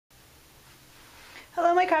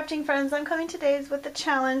Hello my crafting friends, I'm coming today with a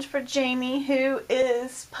challenge for Jamie, who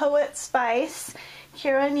is Poetspice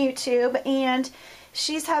here on YouTube, and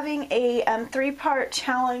she's having a 3-part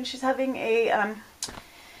challenge. She's having a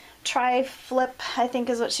try-flip, I think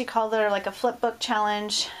is what she called it, or like a flip book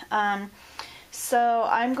challenge. So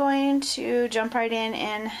I'm going to jump right in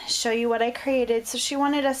and show you what I created. So she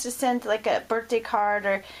wanted us to send like a birthday card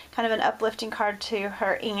or kind of an uplifting card to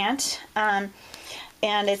her aunt.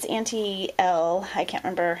 And it's Auntie L. I can't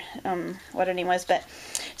remember what her name was, but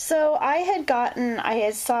so I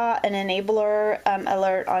had saw an enabler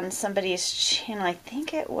alert on somebody's channel. I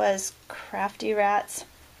think it was Crafty Rats.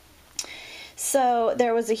 So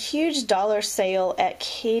there was a huge dollar sale at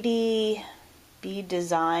Katie B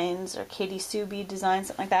Designs or Katie Sue B Designs,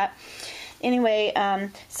 something like that. Anyway,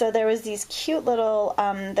 so there was these cute little,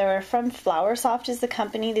 they were from Flowersoft is the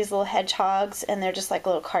company, these little hedgehogs, and they're just like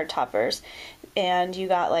little card toppers. And you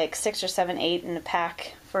got like 6 or 7, 8 in a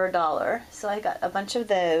pack for $1. So I got a bunch of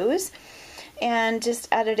those and just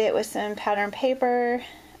added it with some pattern paper.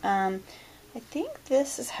 I think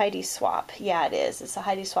this is Heidi Swap. Yeah, it is. It's a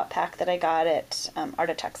Heidi Swap pack that I got at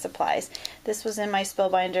Architect Supplies. This was in my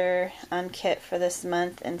Spellbinder kit for this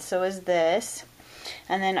month, and so is this.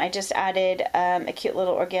 And then I just added a cute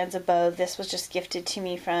little organza bow. This was just gifted to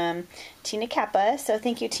me from Tina Kappa, so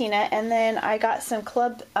thank you, Tina. And then I got some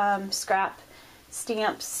club scrap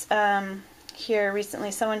stamps here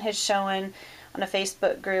recently. Someone had shown on a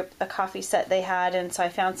Facebook group a coffee set they had, and so I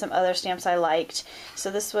found some other stamps I liked.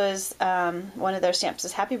 So this was one of their stamps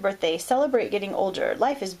is Happy Birthday, Celebrate Getting Older,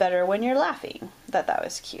 Life is Better When You're Laughing. I thought that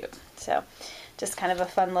was cute. So just kind of a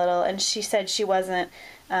fun little, and she said she wasn't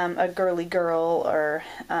a girly girl or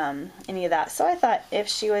any of that, so I thought if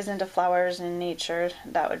she was into flowers and nature,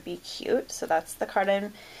 that would be cute. So that's the card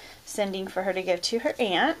I'm sending for her to give to her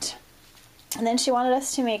aunt. And then she wanted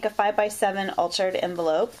us to make a 5x7 altered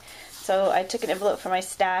envelope. So I took an envelope from my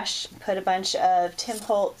stash, put a bunch of Tim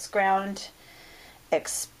Holtz ground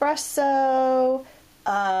espresso,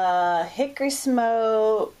 hickory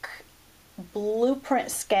smoke,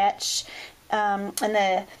 blueprint sketch, and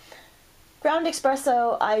the ground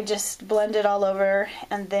espresso I just blended all over,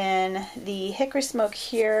 and then the hickory smoke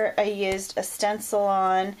here I used a stencil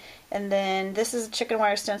on, and then this is a chicken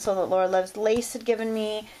wire stencil that Laura Loves Lace had given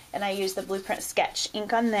me, and I used the blueprint sketch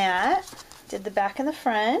ink on that. Did the back and the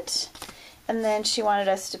front, and then she wanted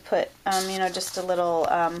us to put you know, just a little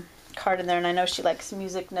card in there, and I know she likes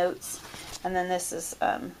music notes. And then this is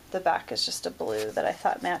the back is just a blue that I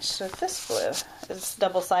thought matched with this blue. It's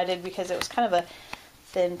double-sided because it was kind of a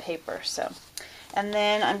thin paper. So, and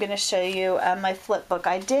then I'm going to show you my flip book.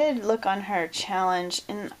 I did look on her challenge,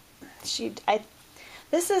 and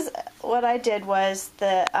this is what I did was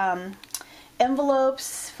the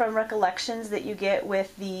envelopes from Recollections that you get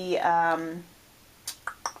with the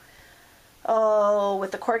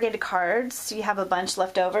with the corrugated cards. So you have a bunch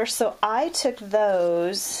left over. So I took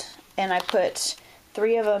those and I put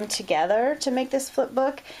 3 of them together to make this flip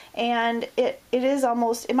book, and it is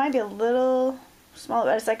almost, it might be a little small,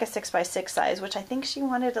 but it's like a 6x6 size, which I think she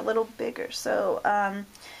wanted a little bigger. So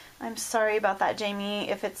I'm sorry about that, Jamie,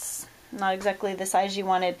 if it's not exactly the size you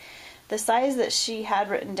wanted. The size that she had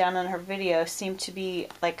written down on her video seemed to be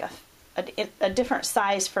like a different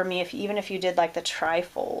size for me, even if you did like the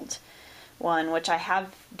trifold one, which I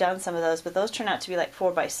have done some of those, but those turn out to be like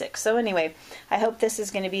 4x6. So anyway, I hope this is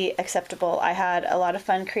going to be acceptable. I had a lot of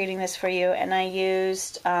fun creating this for you, and I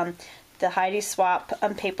used the Heidi Swap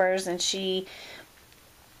papers, and she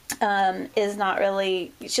is not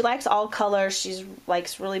really, she likes all colors, she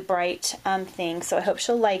likes really bright things, so I hope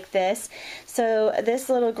she'll like this. So this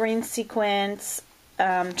little green sequence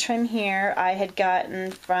trim here I had gotten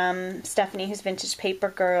from Stephanie, who's Vintage Paper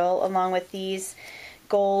Girl, along with these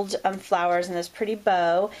gold flowers and this pretty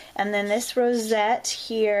bow, and then this rosette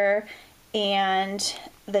here, and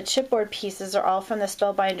the chipboard pieces are all from the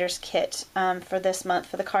Spellbinders kit for this month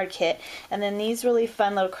for the card kit. And then these really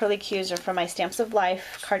fun little curly cues are from my Stamps of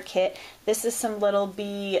Life card kit. This is some little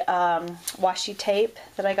bee washi tape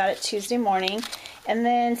that I got at Tuesday morning. And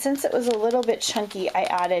then since it was a little bit chunky, I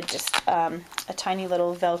added just a tiny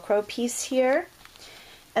little Velcro piece here.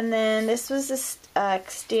 And then this was a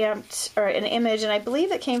stamped, or an image, and I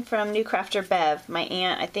believe it came from New Crafter Bev, my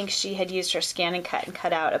aunt. I think she had used her scan and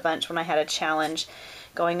cut out a bunch when I had a challenge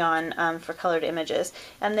going on for colored images.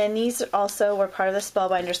 And then these also were part of the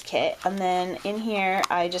Spellbinders kit. And then in here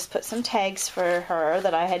I just put some tags for her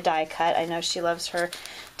that I had die cut. I know she loves her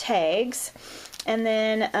tags. And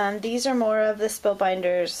then these are more of the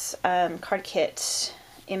Spellbinders card kit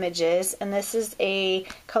images, and this is a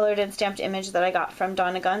colored and stamped image that I got from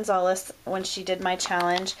Donna Gonzalez when she did my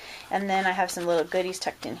challenge. And then I have some little goodies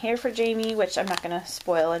tucked in here for Jamie, which I'm not going to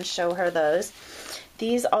spoil and show her those.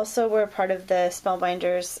 These also were part of the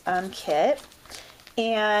Spellbinders kit.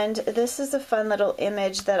 And this is a fun little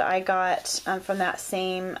image that I got from that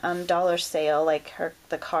same dollar sale, like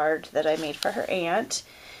the card that I made for her aunt.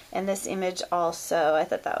 And this image also, I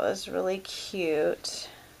thought that was really cute.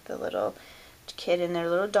 The little kid and their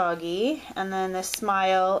little doggy. And then the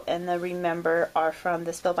smile and the remember are from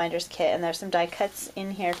the Spellbinders kit. And there's some die cuts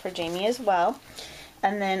in here for Jamie as well.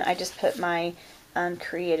 And then I just put my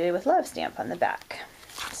Created with Love stamp on the back.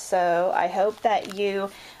 So I hope that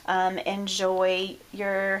you enjoy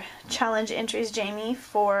your challenge entries, Jamie,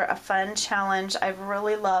 for a fun challenge. I've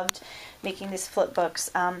really loved making these flip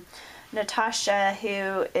books. Natasha,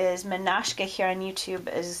 who is Menashka here on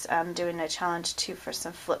YouTube, is doing a challenge too for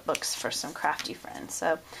some flip books for some crafty friends.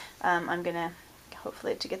 So I'm gonna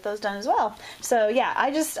hopefully to get those done as well. So yeah,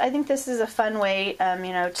 I think this is a fun way,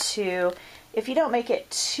 you know, to, if you don't make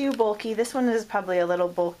it too bulky. This one is probably a little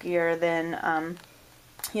bulkier than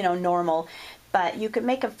you know, normal, but you could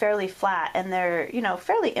make them fairly flat, and they're, you know,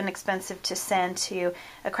 fairly inexpensive to send to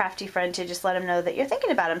a crafty friend to just let them know that you're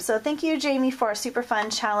thinking about them. So thank you, Jamie, for a super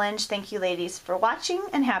fun challenge. Thank you, ladies, for watching,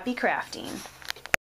 and happy crafting.